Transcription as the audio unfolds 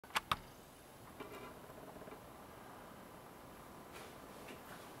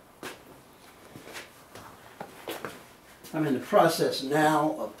I'm in the process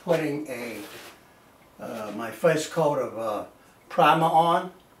now of putting my first coat of primer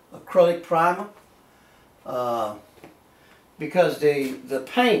on, acrylic primer, because the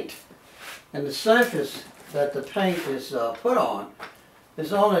paint and the surface that the paint is put on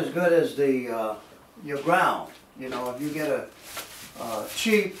is only as good as your ground. You know, if you get a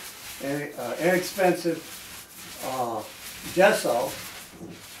cheap, inexpensive gesso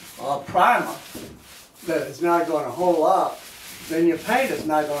or primer that is not going to hold up, then your paint is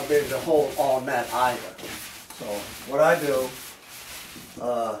not going to be able to hold on that either. So what I do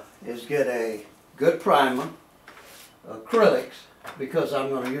is get a good primer, acrylics, because I'm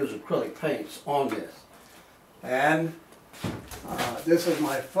going to use acrylic paints on this. And this is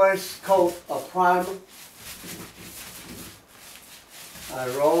my first coat of primer. I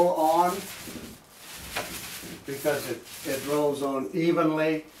roll on because it rolls on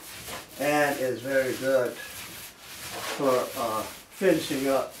evenly and is very good for finishing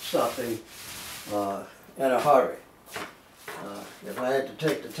up something in a hurry. If I had to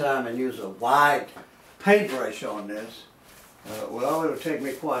take the time and use a wide paintbrush on this, well, it would take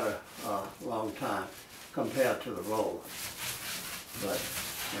me quite a long time compared to the roller. But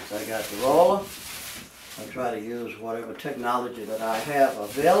once I got the roller, I try to use whatever technology that I have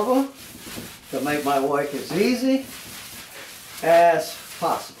available to make my work as easy as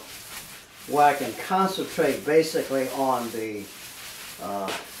possible, where I can concentrate basically on the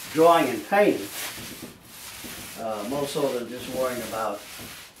drawing and painting, more so than just worrying about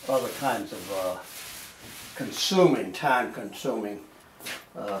other kinds of time-consuming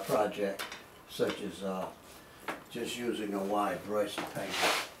project, such as just using a wide brush to paint.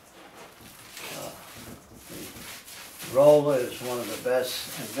 The roller is one of the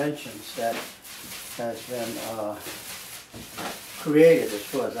best inventions that has been created as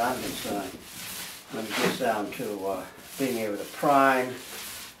far as I'm concerned, when it gets down to being able to prime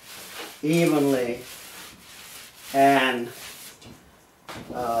evenly and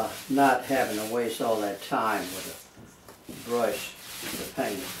not having to waste all that time with a brush to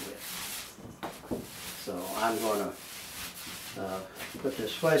paint it with. So I'm going to put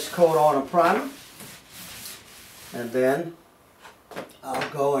this first coat on a primer, and then I'll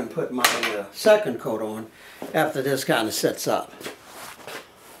go and put my second coat on after this kind of sets up.